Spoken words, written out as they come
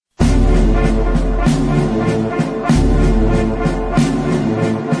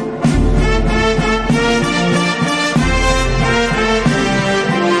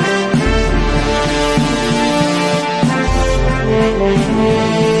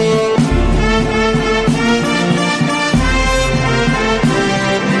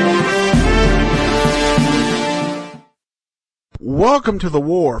Welcome to The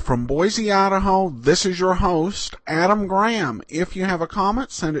War. From Boise, Idaho, this is your host, Adam Graham. If you have a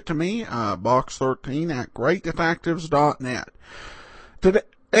comment, send it to me, box13 at greatdetectives.net.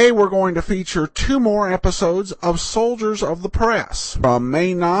 Today we're going to feature two more episodes of Soldiers of the Press from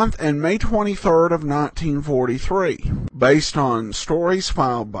May 9th and May 23rd of 1943, based on stories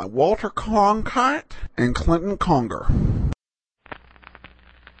filed by Walter Cronkite and Clinton Conger.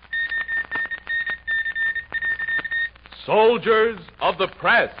 Soldiers of the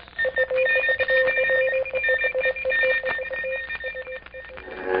Press.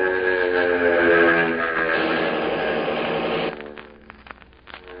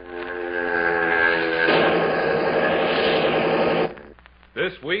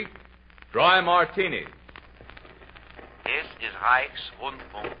 This week, Dry Martini. This is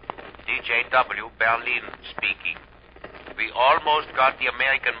Reichsrundfunk, DJW Berlin speaking. We almost got the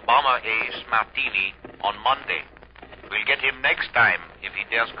American bomber Ace Martini on Monday. We'll get him next time if he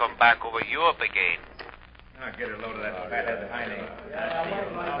dares come back over Europe again. Now get a load of that fat Heine.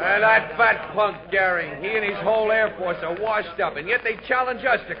 That fat punk Goering, he and his whole Air Force are washed up, and yet they challenge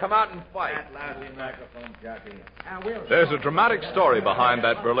us to come out and fight. That lousy microphone jockey. There's a dramatic story behind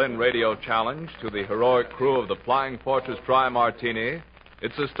that Berlin radio challenge to the heroic crew of the Flying Fortress Dry Martini.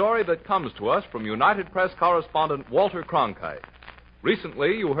 It's a story that comes to us from United Press correspondent Walter Cronkite.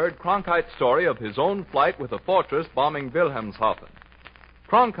 Recently, you heard Cronkite's story of his own flight with a Fortress bombing Wilhelmshaven.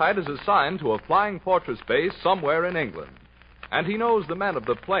 Cronkite is assigned to a Flying Fortress base somewhere in England, and he knows the men of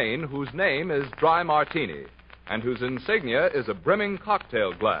the plane whose name is Dry Martini and whose insignia is a brimming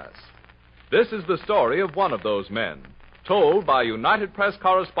cocktail glass. This is the story of one of those men, told by United Press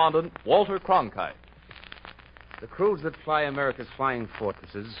correspondent Walter Cronkite. The crews that fly America's Flying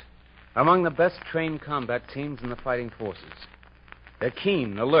Fortresses are among the best trained combat teams in the fighting forces. They're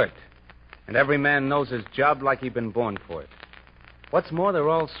keen, alert, and every man knows his job like he'd been born for it. What's more, they're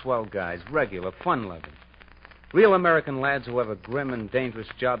all swell guys, regular, fun-loving. Real American lads who have a grim and dangerous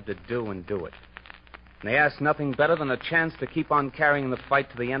job to do and do it. And they ask nothing better than a chance to keep on carrying the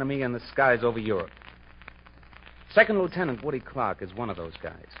fight to the enemy in the skies over Europe. Second Lieutenant Woody Clark is one of those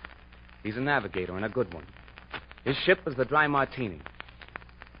guys. He's a navigator and a good one. His ship is the Dry Martini.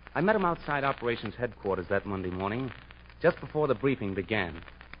 I met him outside operations headquarters that Monday morning, just before the briefing began.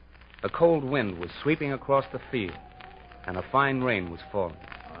 A cold wind was sweeping across the field, and a fine rain was falling.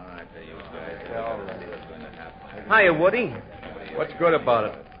 All right, there you go. Hiya, Woody. What's good about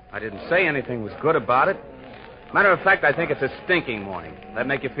it? I didn't say anything was good about it. Matter of fact, I think it's a stinking morning. That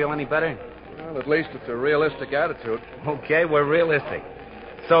make you feel any better? Well, at least it's a realistic attitude. Okay, we're realistic.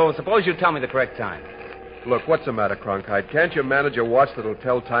 So suppose you tell me the correct time. Look, what's the matter, Cronkite? Can't you manage a watch that'll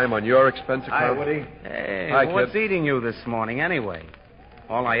tell time on your expense account? Hi, Woody. Hey, Hi, what's kid. eating you this morning anyway?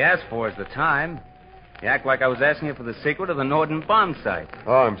 All I asked for is the time. You act like I was asking you for the secret of the Norden bomb site.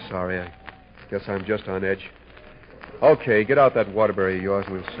 Oh, I'm sorry. I guess I'm just on edge. Okay, get out that Waterbury of yours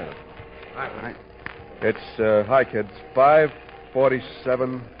and we'll set it. All right. It's, hi, kids,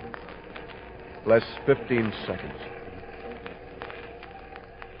 5:47 less 15 seconds.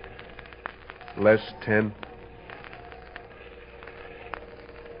 Less 10.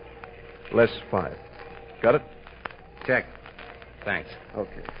 Less 5. Got it? Check. Thanks.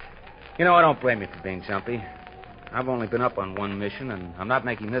 Okay. You know, I don't blame you for being jumpy. I've only been up on one mission, and I'm not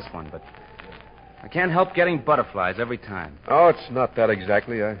making this one, but I can't help getting butterflies every time. Oh, it's not that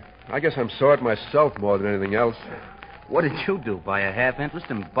exactly. I guess I'm sore at myself more than anything else. What did you do? Buy a half interest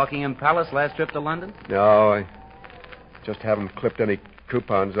in Buckingham Palace last trip to London? No, I just haven't clipped any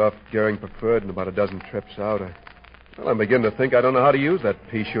coupons off Goering Preferred in about a dozen trips out. I'm beginning to think I don't know how to use that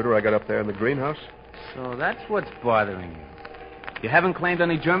pea shooter I got up there in the greenhouse. So that's what's bothering you. You haven't claimed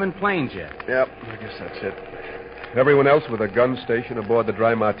any German planes yet. Yep, I guess that's it. Everyone else with a gun station aboard the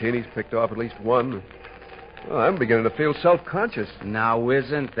Dry Martini's picked off at least one. Well, I'm beginning to feel self-conscious. Now,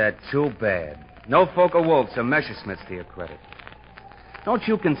 isn't that too bad? No Fokker-Wulfs or Messerschmitts to your credit. Don't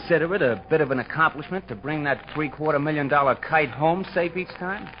you consider it a bit of an accomplishment to bring that $750,000 kite home safe each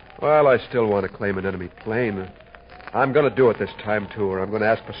time? Well, I still want to claim an enemy plane. I'm going to do it this time, too, or I'm going to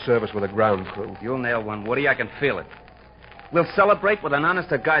ask for service with a ground crew. You'll nail one, Woody. I can feel it. We'll celebrate with an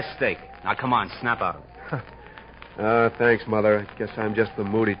honest-to-God steak. Now, come on, snap out of it. Thanks, Mother. I guess I'm just the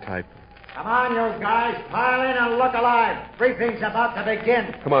moody type. Come on, you guys. Pile in and look alive. Briefing's about to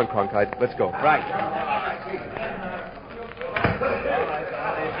begin. Come on, Cronkite. Let's go. Right.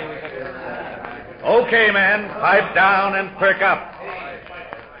 Okay, men. Pipe down and perk up.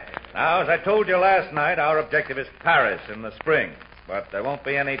 Now, as I told you last night, our objective is Paris in the spring. But there won't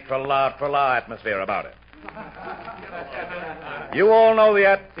be any tra-la atmosphere about it. You all know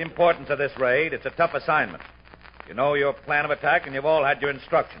the importance of this raid. It's a tough assignment. You know your plan of attack, and you've all had your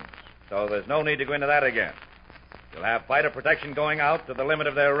instructions. So there's no need to go into that again. You'll have fighter protection going out to the limit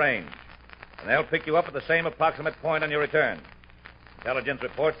of their range. And they'll pick you up at the same approximate point on your return. Intelligence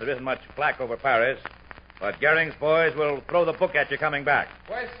reports there isn't much flak over Paris, but Goering's boys will throw the book at you coming back.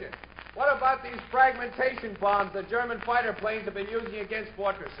 Question. What about these fragmentation bombs the German fighter planes have been using against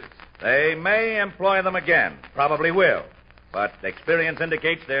fortresses? They may employ them again. Probably will. But experience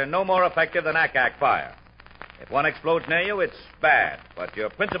indicates they're no more effective than ack-ack fire. If one explodes near you, it's bad. But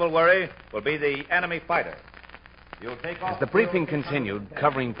your principal worry will be the enemy fighter. You'll take off... As the briefing continued,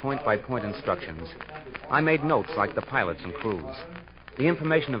 covering point-by-point instructions, I made notes like the pilots and crews. The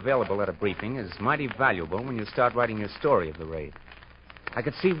information available at a briefing is mighty valuable when you start writing your story of the raid. I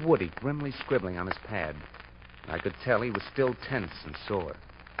could see Woody grimly scribbling on his pad. I could tell he was still tense and sore.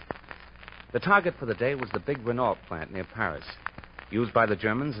 The target for the day was the big Renault plant near Paris, used by the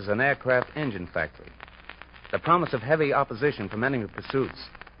Germans as an aircraft engine factory. The promise of heavy opposition from enemy pursuits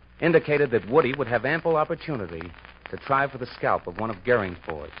indicated that Woody would have ample opportunity to try for the scalp of one of Goering's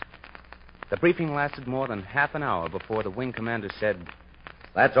boys. The briefing lasted more than half an hour before the wing commander said,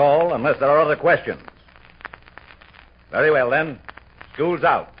 That's all, unless there are other questions. Very well, then. School's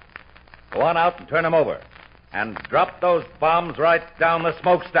out. Go on out and turn them over. And drop those bombs right down the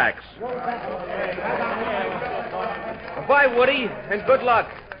smokestacks. Goodbye, Woody, and good luck.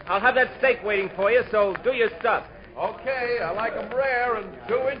 I'll have that steak waiting for you, so do your stuff. Okay, I like 'em rare and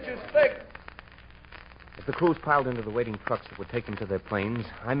 2 inches thick. As the crews piled into the waiting trucks that would take them to their planes,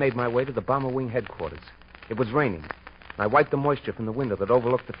 I made my way to the bomber wing headquarters. It was raining. I wiped the moisture from the window that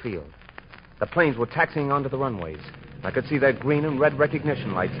overlooked the field. The planes were taxiing onto the runways. I could see their green and red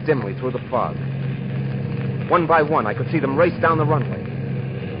recognition lights dimly through the fog. One by one, I could see them race down the runway.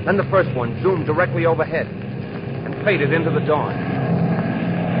 Then the first one zoomed directly overhead and faded into the dawn.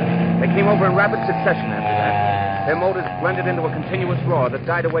 They came over in rapid succession after that. Their motors blended into a continuous roar that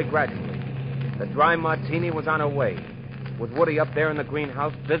died away gradually. The dry martini was on her way, with Woody up there in the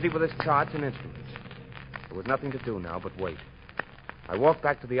greenhouse, busy with his charts and instruments. There was nothing to do now but wait. I walked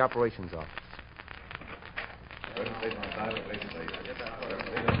back to the operations office.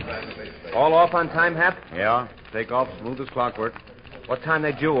 All off on time, Hap? Yeah. Take off smooth as clockwork. What time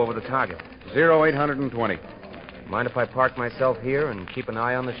they due over the target? 0820. Mind if I park myself here and keep an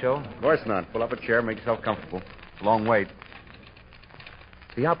eye on the show? Of course not. Pull up a chair, make yourself comfortable. It's a long wait.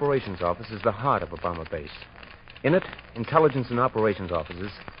 The operations office is the heart of a bomber base. In it, intelligence and operations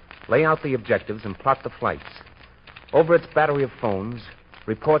officers lay out the objectives and plot the flights. Over its battery of phones,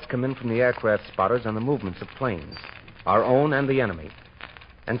 reports come in from the aircraft spotters on the movements of planes, our own and the enemy.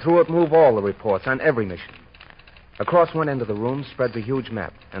 And through it move all the reports on every mission. Across one end of the room spreads a huge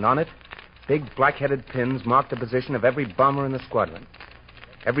map, and on it, big black-headed pins mark the position of every bomber in the squadron.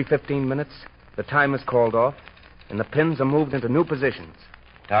 Every 15 minutes, the time is called off, and the pins are moved into new positions.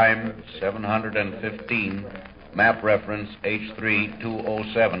 Time 715. Map reference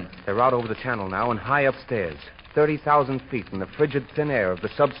H3207. They're out over the channel now and high upstairs, 30,000 feet in the frigid thin air of the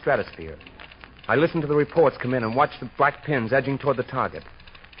substratosphere. I listen to the reports come in and watch the black pins edging toward the target.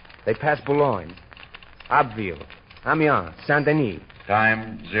 They pass Boulogne, Abbeville, Amiens, Saint-Denis.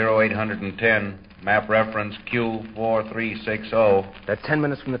 Time 0810. Map reference Q4360. They're 10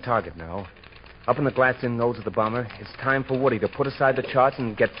 minutes from the target now. Up in the glassed-in nose of the bomber, it's time for Woody to put aside the charts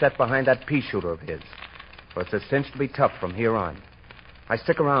and get set behind that pea shooter of his. For it's a cinch to be tough from here on. I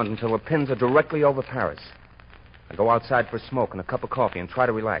stick around until the pins are directly over Paris. I go outside for a smoke and a cup of coffee and try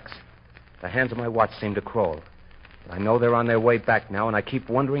to relax. The hands of my watch seem to crawl. But I know they're on their way back now, and I keep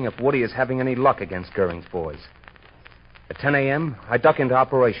wondering if Woody is having any luck against Goering's boys. At 10 a.m., I duck into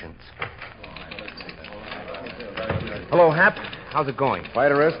operations. Hello, Hap. How's it going?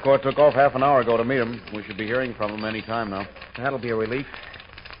 Fighter escort took off half an hour ago to meet him. We should be hearing from him any time now. That'll be a relief.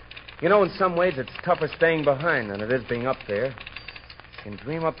 You know, in some ways, it's tougher staying behind than it is being up there. You can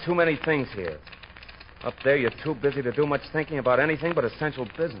dream up too many things here. Up there, you're too busy to do much thinking about anything but essential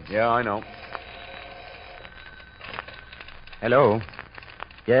business. Yeah, I know. Hello?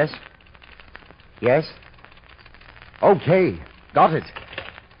 Yes? Yes? Okay. Got it.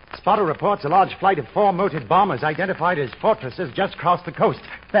 Spotter reports a large flight of 4 motored bombers identified as fortresses just crossed the coast.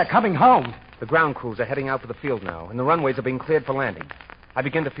 They're coming home. The ground crews are heading out for the field now, and the runways are being cleared for landing. I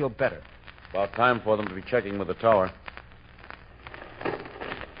begin to feel better. About time for them to be checking with the tower.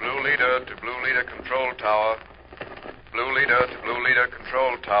 Blue Leader to Blue Leader Control Tower. Blue Leader to Blue Leader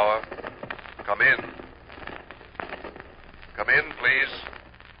Control Tower. Come in. Come in, please.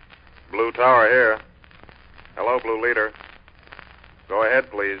 Blue Tower here. Hello, Blue Leader. Go ahead,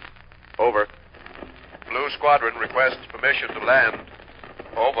 please. Over. Blue Squadron requests permission to land.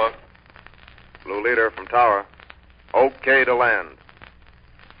 Over. Blue Leader from Tower. Okay to land.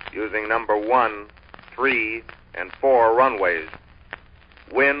 Using number 1, 3, and 4 runways.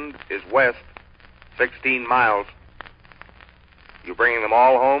 Wind is west, 16 miles. You bringing them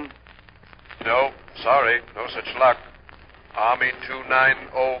all home? No, sorry, no such luck. Army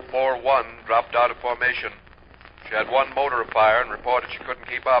 29041 dropped out of formation. She had one motor afire and reported she couldn't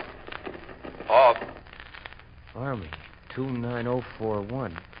keep up. Off. Army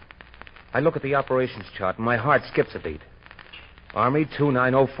 29041. I look at the operations chart and my heart skips a beat. Army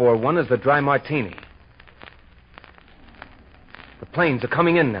 29041 is the Dry Martini. The planes are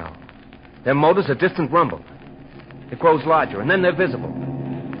coming in now. Their motors are distant rumble. It grows larger, and then they're visible.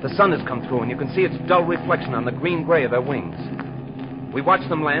 The sun has come through, and you can see its dull reflection on the green-gray of their wings. We watch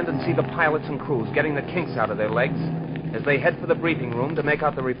them land and see the pilots and crews getting the kinks out of their legs as they head for the briefing room to make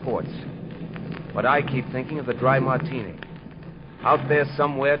out the reports. But I keep thinking of the Dry Martini. Out there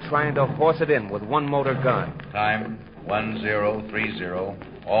somewhere trying to horse it in with one motor gun. Time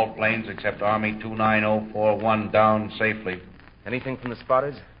 1030. All planes except Army 29041 down safely. Anything from the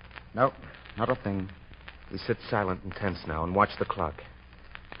spotters? No, not a thing. We sit silent and tense now and watch the clock.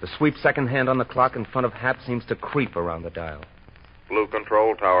 The sweep second hand on the clock in front of Hap seems to creep around the dial. Blue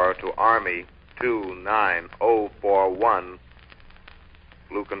Control Tower to Army 29041.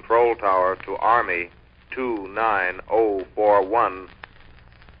 Blue Control Tower to Army 29041.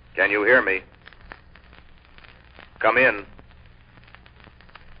 Can you hear me? Come in.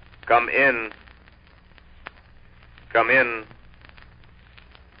 Come in. Come in.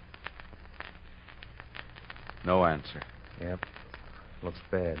 No answer. Yep. Looks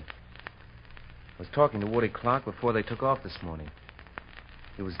bad. I was talking to Woody Clark before they took off this morning.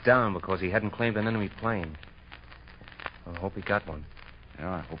 He was down because he hadn't claimed an enemy plane. I hope he got one.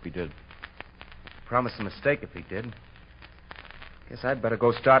 Yeah, I hope he did. Promised a mistake if he did. Guess I'd better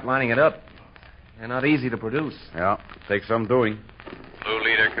go start lining it up. They're not easy to produce. Yeah, takes some doing. Blue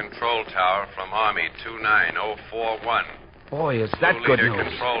Leader Control Tower from Army 29041. Boy, is that Blue good Leader news.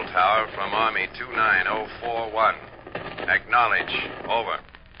 Control Tower from Army 29041. Acknowledge. Over.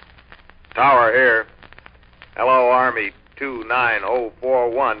 Tower here. Hello, Army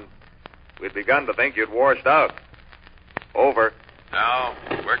 29041. We'd begun to think you'd washed out. Over. No,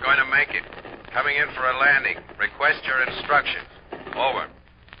 we're going to make it. Coming in for a landing. Request your instructions. Over.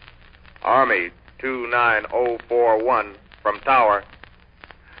 Army 29041 from Tower.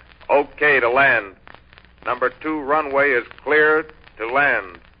 Okay to land. Number 2 runway is cleared to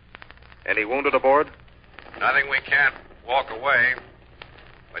land. Any wounded aboard? Nothing we can't walk away.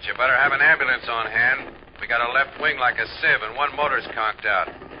 But you better have an ambulance on hand. We got a left wing like a sieve and one motor's conked out.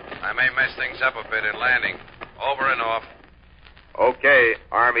 I may mess things up a bit in landing. Over and off. Okay,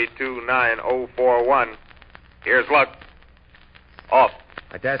 Army 29041. Here's luck. Off.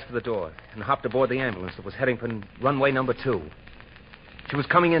 I dashed for the door and hopped aboard the ambulance that was heading for runway number 2. She was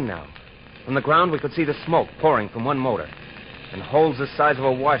coming in now. From the ground, we could see the smoke pouring from one motor and holes the size of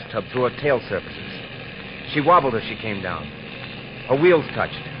a wash tub through her tail surfaces. She wobbled as she came down. Her wheels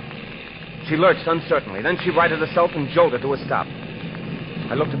touched. She lurched uncertainly. Then she righted herself and jolted to a stop.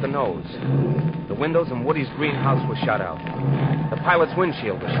 I looked at the nose. The windows in Woody's greenhouse were shot out. The pilot's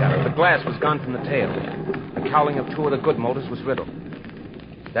windshield was shattered. The glass was gone from the tail. The cowling of 2 of the good motors was riddled.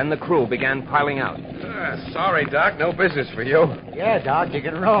 Then the crew began piling out. Sorry, Doc. No business for you. Yeah, Doc, you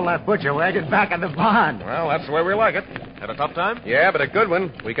can roll that butcher wagon back in the barn. Well, that's the way we like it. Had a tough time? Yeah, but a good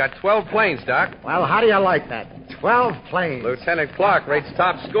one. We got 12 planes, Doc. Well, how do you like that? 12 planes. Lieutenant Clark rates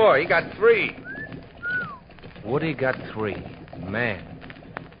top score. He got 3. Woody got 3. Man.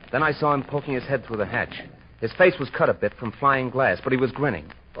 Then I saw him poking his head through the hatch. His face was cut a bit from flying glass, but he was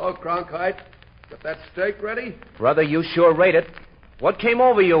grinning. Oh, Cronkite, got that steak ready? Brother, you sure rate it. What came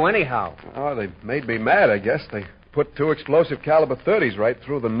over you, anyhow? Oh, they made me mad, I guess. They put 2 explosive caliber 30s right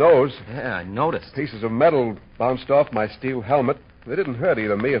through the nose. Yeah, I noticed. Pieces of metal bounced off my steel helmet. They didn't hurt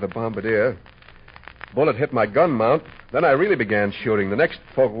either me or the bombardier. Bullet hit my gun mount. Then I really began shooting. The next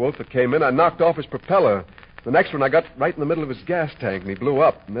Focke-Wulf that came in, I knocked off his propeller. The next one I got right in the middle of his gas tank, and he blew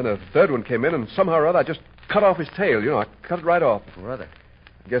up. And then a third one came in, and somehow or other I just cut off his tail. I cut it right off. Brother.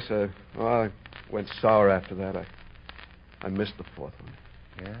 I guess, I went sour after that. I missed the 4th one.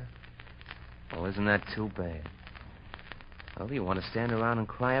 Yeah? Well, isn't that too bad? Well, do you want to stand around and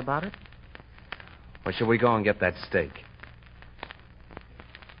cry about it? Or shall we go and get that steak?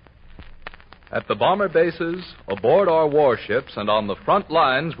 At the bomber bases, aboard our warships, and on the front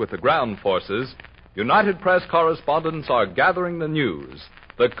lines with the ground forces, United Press correspondents are gathering the news,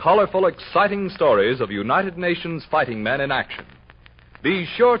 the colorful, exciting stories of United Nations fighting men in action. Be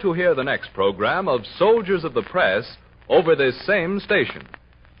sure to hear the next program of Soldiers of the Press over this same station.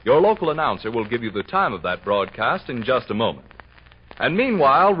 Your local announcer will give you the time of that broadcast in just a moment. And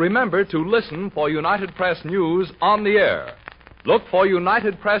meanwhile, remember to listen for United Press news on the air. Look for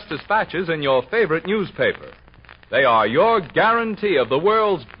United Press dispatches in your favorite newspaper. They are your guarantee of the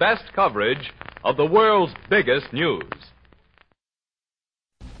world's best coverage of the world's biggest news.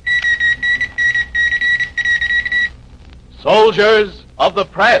 Soldiers of the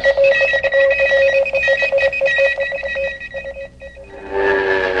Press.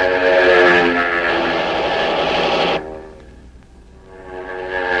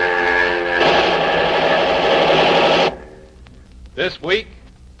 This week,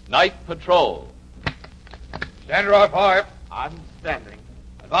 Night Patrol. Stand her off high. I'm standing.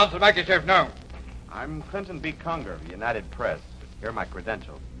 Advance and make yourself known. I'm Clinton B. Conger of United Press. Here are my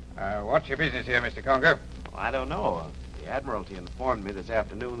credentials. What's your business here, Mr. Conger? Well, I don't know. The Admiralty informed me this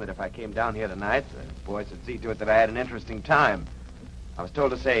afternoon that if I came down here tonight, the boys would see to it that I had an interesting time. I was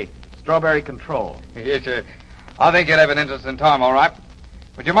told to say, Strawberry Control. Yes, sir. I think you'll have an interesting time, all right.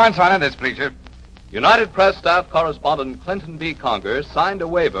 Would you mind signing this, please, sir? United Press staff correspondent Clinton B. Conger signed a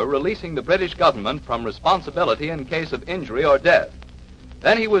waiver releasing the British government from responsibility in case of injury or death.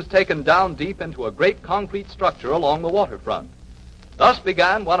 Then he was taken down deep into a great concrete structure along the waterfront. Thus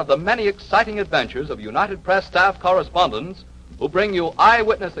began one of the many exciting adventures of United Press staff correspondents who bring you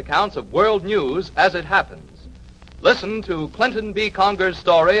eyewitness accounts of world news as it happens. Listen to Clinton B. Conger's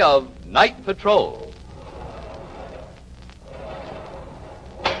story of Night Patrol.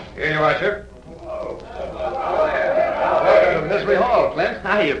 Here you are, sir. Welcome to Misery Hall, Clint.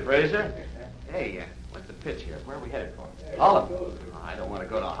 Hiya, Fraser. Hey, what's the pitch here? Where are we headed for? Holland. Oh, I don't want to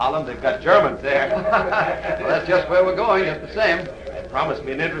go to Holland. They've got Germans there. Well, that's just where we're going, just the same. They promised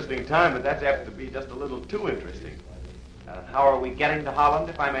me an interesting time, but that's apt to be just a little too interesting. How are we getting to Holland,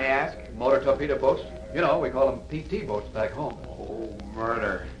 if I may ask? Motor torpedo boats. You know, we call them PT boats back home. Oh,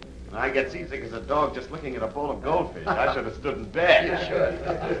 murder. I get seasick as a dog just looking at a bowl of goldfish. I should have stood in bed. You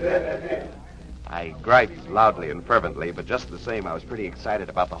should. I griped loudly and fervently, but just the same, I was pretty excited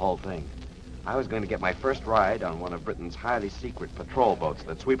about the whole thing. I was going to get my first ride on one of Britain's highly secret patrol boats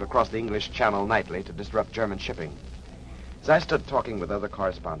that sweep across the English Channel nightly to disrupt German shipping. As I stood talking with other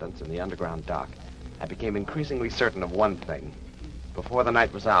correspondents in the underground dock, I became increasingly certain of one thing. Before the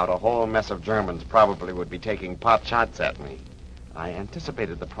night was out, a whole mess of Germans probably would be taking pot shots at me. I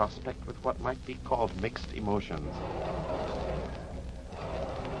anticipated the prospect with what might be called mixed emotions.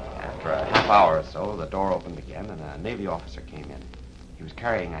 After a half hour or so, the door opened again, and a Navy officer came in. He was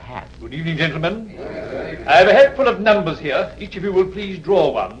carrying a hat. Good evening, gentlemen. I have a hat full of numbers here. Each of you will please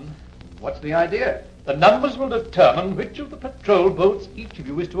draw one. What's the idea? The numbers will determine which of the patrol boats each of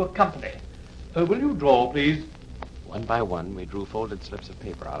you is to accompany. Will you draw, please? One by one, we drew folded slips of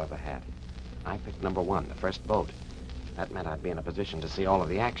paper out of the hat. I picked number 1, the first boat. That meant I'd be in a position to see all of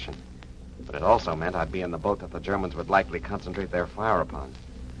the action. But it also meant I'd be in the boat that the Germans would likely concentrate their fire upon.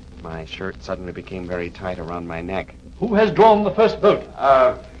 My shirt suddenly became very tight around my neck. Who has drawn the first boat?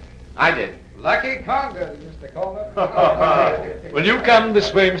 I did. Lucky Conger, Mr. Conger. Will you come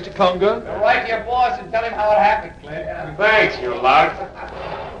this way, Mr. Conger? Go right to your boss and tell him how it happened, Clint. Thanks, you lout.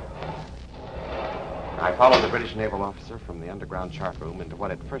 I followed the British naval officer from the underground chart room into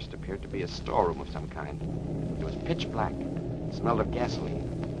what at first appeared to be a storeroom of some kind. It was pitch black. It smelled of gasoline.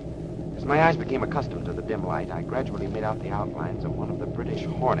 As my eyes became accustomed to the dim light, I gradually made out the outlines of one of the British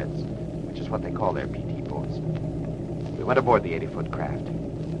Hornets, which is what they call their PT boats. We went aboard the 80-foot craft.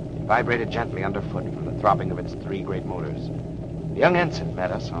 It vibrated gently underfoot from the throbbing of its 3 great motors. The young ensign met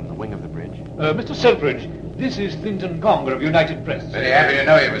us on the wing of the bridge. Mr. Selfridge, this is Clinton Conger of United Press. Very happy to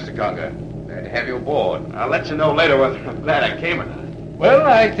know you, Mr. Conger. Glad to have you aboard. I'll let you know later whether I'm glad I came or not. Well,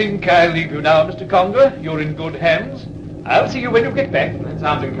 I think I'll leave you now, Mr. Conger. You're in good hands. I'll see you when you get back. That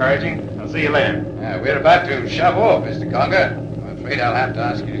sounds encouraging. I'll see you later. We're about to shove off, Mr. Conger. I'm afraid I'll have to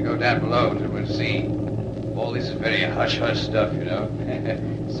ask you to go down below until we're seen. All this is very hush-hush stuff, you know.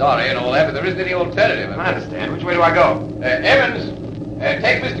 Sorry and all that, but there isn't any alternative. I understand. Which way do I go? Evans,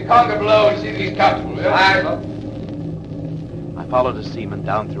 take Mr. Conger below and see if he's comfortable, will you? I followed a seaman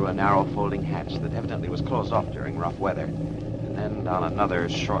down through a narrow folding hatch that evidently was closed off during rough weather, and then down another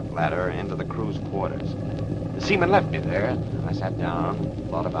short ladder into the crew's quarters. The seaman left me there, and I sat down,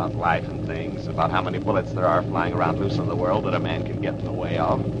 thought about life and things, about how many bullets there are flying around loose in the world that a man can get in the way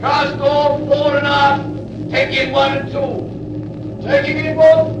of. Cast off, forward and aft. Take in 1 and 2. Taking in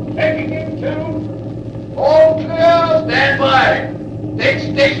 1, taking in 2. All clear, stand by. Take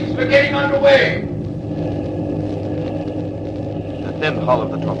stations for getting underway. The thin hull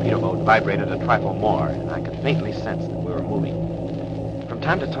of the torpedo boat vibrated a trifle more, and I could faintly sense that we were moving. From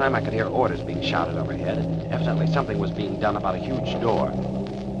time to time, I could hear orders being shouted overhead, and evidently something was being done about a huge door.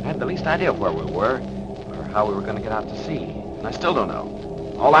 I had the least idea of where we were or how we were going to get out to sea. And I still don't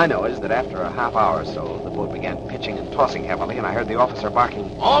know. All I know is that after a half hour or so, the boat began pitching and tossing heavily, and I heard the officer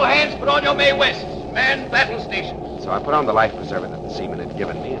barking, All hands put on your May Wests. Man battle stations. So I put on the life preserver that the seaman had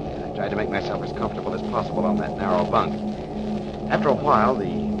given me, and I tried to make myself as comfortable as possible on that narrow bunk. After a while, the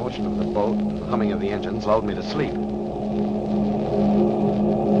motion of the boat and the humming of the engines lulled me to sleep.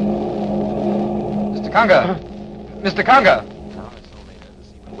 Mr. Conger! Mr. Conger!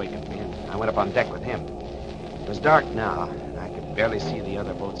 Seaman wakened me, and I went up on deck with him. It was dark now, and I could barely see the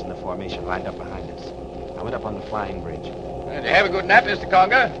other boats in the formation lined up behind us. I went up on the flying bridge. Did you have a good nap, Mr.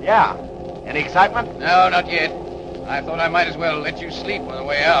 Conger? Yeah. Any excitement? No, not yet. I thought I might as well let you sleep on the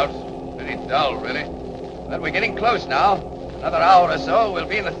way out. Pretty dull, really. But we're getting close now. Another hour or so, we'll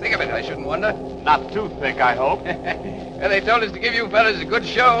be in the thick of it, I shouldn't wonder. Not too thick, I hope. Well, they told us to give you fellas a good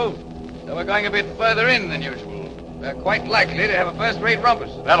show, so we're going a bit further in than usual. We're quite likely to have a first-rate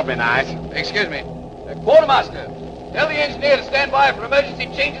rumpus. That'll be nice. Excuse me. Quartermaster, tell the engineer to stand by for emergency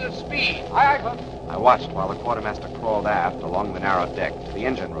changes of speed. Aye, aye, sir. I watched while the quartermaster crawled aft along the narrow deck to the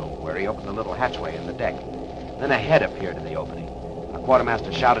engine room, where he opened a little hatchway in the deck. Then a head appeared in the opening. The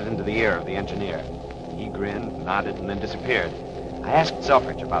quartermaster shouted into the ear of the engineer. He grinned, nodded, and then disappeared. I asked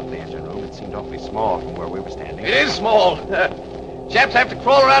Selfridge about the engine room. It seemed awfully small from where we were standing. It is small. Chaps have to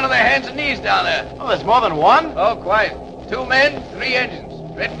crawl around on their hands and knees down there. Oh, there's more than one? Oh, quite. 2 men, 3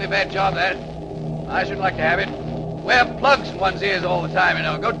 engines. Dreadfully bad job, that. I should like to have it. Wear plugs in one's ears all the time, you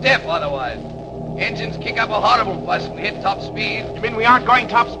know. Go deaf otherwise. Engines kick up a horrible fuss when we hit top speed. You mean we aren't going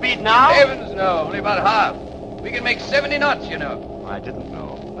top speed now? Heavens, no. Only about half. We can make 70 knots, you know. I didn't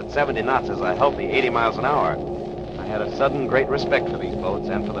know. But 70 knots is a healthy 80 miles an hour. I had a sudden great respect for these boats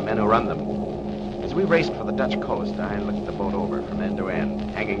and for the men who run them. As we raced for the Dutch coast, I looked the boat over from end to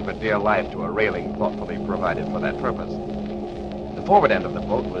end, hanging for dear life to a railing thoughtfully provided for that purpose. The forward end of the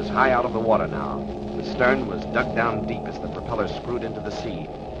boat was high out of the water now. The stern was dug down deep as the propellers screwed into the sea.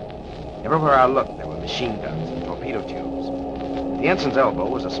 Everywhere I looked, there were machine guns and torpedo tubes. At the ensign's elbow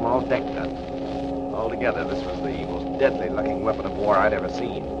was a small deck gun. Altogether, this was the most deadly-looking weapon of war I'd ever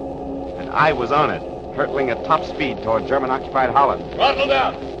seen. And I was on it, hurtling at top speed toward German-occupied Holland. Throttle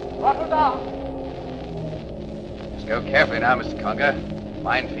down. Throttle down. Just go carefully now, Mr. Conger.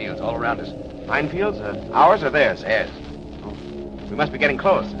 Minefields all around us. Minefields? Ours or theirs? Theirs. Oh, we must be getting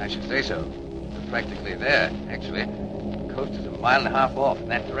close. I should say so. We're practically there, actually. The coast is a mile and a half off in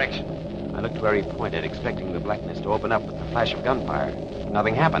that direction. I looked where he pointed, expecting the blackness to open up with the flash of gunfire. But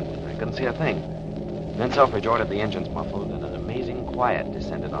nothing happened. I couldn't see a thing. Then Selfridge ordered the engines muffled, and an amazing quiet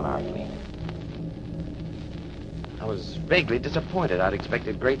descended on our fleet. I was vaguely disappointed. I'd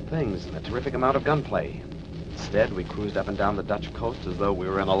expected great things and a terrific amount of gunplay. Instead, we cruised up and down the Dutch coast as though we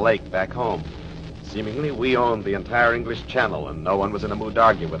were in a lake back home. Seemingly, we owned the entire English Channel, and no one was in a mood to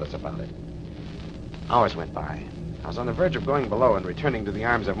argue with us about it. Hours went by. I was on the verge of going below and returning to the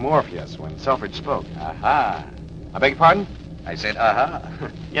arms of Morpheus when Selfridge spoke. Aha. I beg your pardon? I said aha.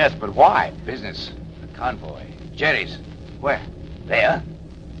 Yes, but why? Business. A convoy. Jerry's. Where? There.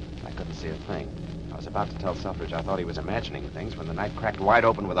 I couldn't see a thing. I was about to tell Selfridge I thought he was imagining things when the night cracked wide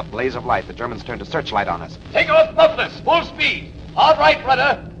open with a blaze of light. The Germans turned a searchlight on us. Take off mufflers. Full speed. All right,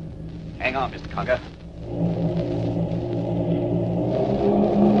 rudder. Hang on, Mr. Conger.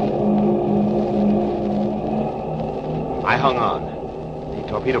 I hung on. The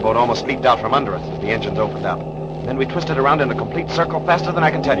torpedo boat almost leaped out from under us as the engines opened up. Then we twisted around in a complete circle faster than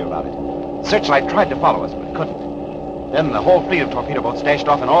I can tell you about it. The searchlight tried to follow us, but couldn't. Then the whole fleet of torpedo boats dashed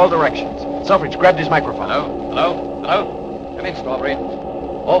off in all directions. Selfridge grabbed his microphone. Hello? Come in, Strawberry.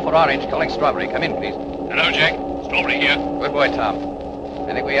 All for Orange, calling Strawberry. Come in, please. Hello, Jack. Strawberry here. Good boy, Tom.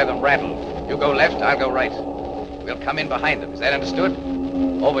 I think we have them rattled. You go left, I'll go right. We'll come in behind them. Is that understood?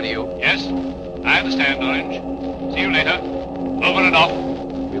 Over to you. Yes, I understand, Orange. See you later. Over and off.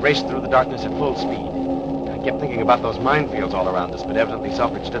 We raced through the darkness at full speed. I kept thinking about those minefields all around us, but evidently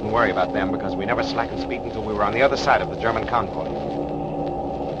Selfridge didn't worry about them because we never slackened speed until we were on the other side of the German convoy.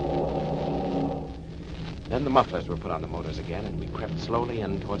 Then the mufflers were put on the motors again, and we crept slowly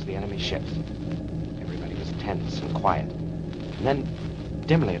in towards the enemy ships. Everybody was tense and quiet. And then,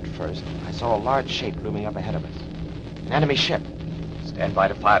 dimly at first, I saw a large shape looming up ahead of us. An enemy ship. Stand by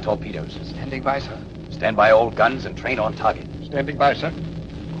to fire torpedoes. Standing by, sir. Stand by all guns and train on target. Standing by, sir.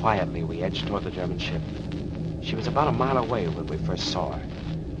 Quietly, we edged toward the German ship. She was about a mile away when we first saw her.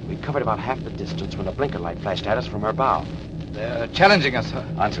 We'd covered about half the distance when a blinker light flashed at us from her bow. They're challenging us, sir.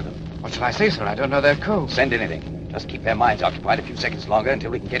 Answer them. What shall I say, sir? I don't know their code. Send anything. Just keep their minds occupied a few seconds longer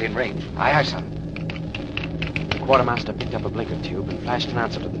until we can get in range. Aye, aye, sir. The quartermaster picked up a blinker tube and flashed an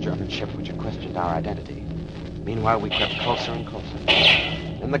answer to the German ship, which had questioned our identity. Meanwhile, we crept closer and closer.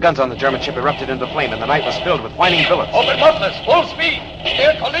 Then the guns on the German ship erupted into flame, and the night was filled with whining bullets. Open mufflers, full speed.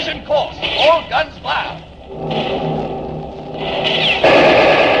 Clear collision course. All guns fire.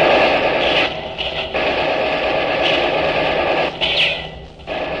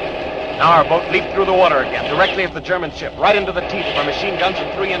 Now our boat leaped through the water again, directly at the German ship, right into the teeth of our machine guns and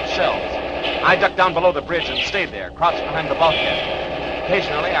 3-inch shells. I ducked down below the bridge and stayed there, crouched behind the bulkhead.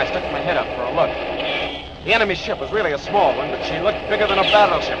 Occasionally, I stuck my head up for a look. The enemy ship was really a small one, but she looked bigger than a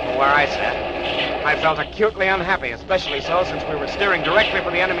battleship from where I sat. I felt acutely unhappy, especially so since we were steering directly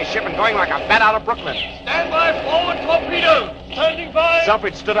for the enemy ship and going like a bat out of Brooklyn. Stand by, forward torpedoes. Standing by.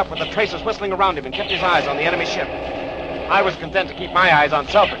 Selfridge stood up with the tracers whistling around him and kept his eyes on the enemy ship. I was content to keep my eyes on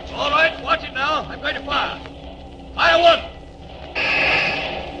Selfridge. All right, watch it now. I'm going to fire. Fire one.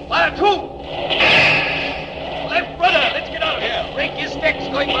 Fire two. Left rudder. Let's get out of here. Break your sticks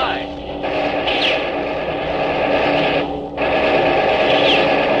going by.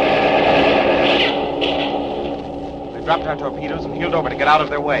 We dropped our torpedoes and heeled over to get out of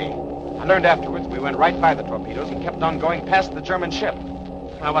their way. I learned afterwards we went right by the torpedoes and kept on going past the German ship.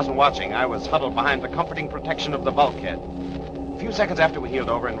 I wasn't watching. I was huddled behind the comforting protection of the bulkhead. A few seconds after we heeled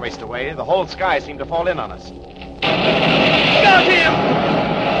over and raced away, the whole sky seemed to fall in on us. Got him!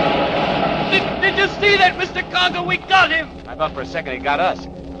 Did you see that, Mr. Conga? We got him! I thought for a second he got us.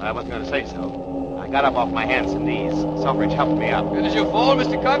 I wasn't going to say so. I got up off my hands and knees. Selfridge helped me up. Did you fall,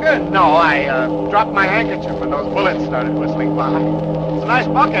 Mr. Conga? No, I dropped my handkerchief when those bullets started whistling by. It's a nice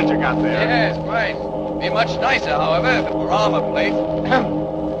bulkhead you got there. Yes, quite. Be much nicer, however, if it were armor plate.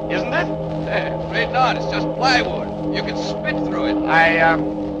 Isn't it? Afraid not. It's just plywood. You can spit through it.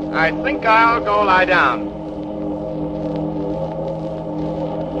 I think I'll go lie down.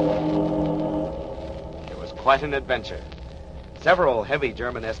 It was quite an adventure. Several heavy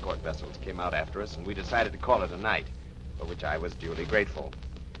German escort vessels came out after us, and we decided to call it a night, for which I was duly grateful.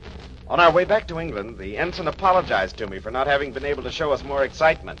 On our way back to England, the ensign apologized to me for not having been able to show us more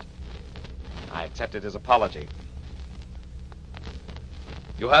excitement. I accepted his apology.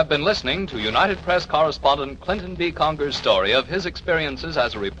 You have been listening to United Press correspondent Clinton B. Conger's story of his experiences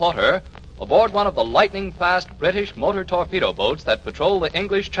as a reporter aboard one of the lightning-fast British motor torpedo boats that patrol the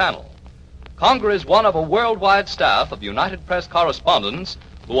English Channel. Conger is one of a worldwide staff of United Press correspondents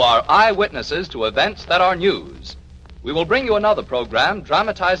who are eyewitnesses to events that are news. We will bring you another program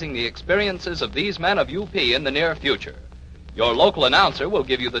dramatizing the experiences of these men of UP in the near future. Your local announcer will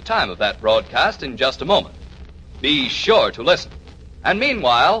give you the time of that broadcast in just a moment. Be sure to listen. And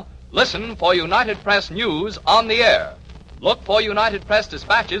meanwhile, listen for United Press News on the air. Look for United Press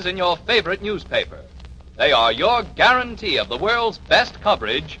dispatches in your favorite newspaper. They are your guarantee of the world's best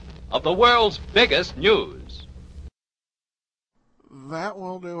coverage of the world's biggest news. That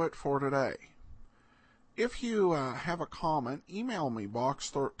will do it for today. If you have a comment, email me,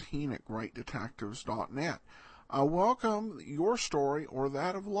 box13@greatdetectives.net. I welcome your story or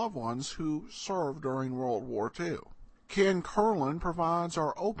that of loved ones who served during World War II. Ken Curlin provides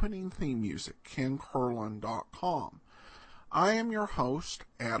our opening theme music, kencurlin.com. I am your host,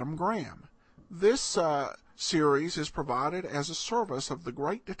 Adam Graham. This series is provided as a service of the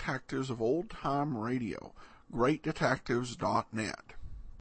Great Detectives of Old Time Radio, greatdetectives.net.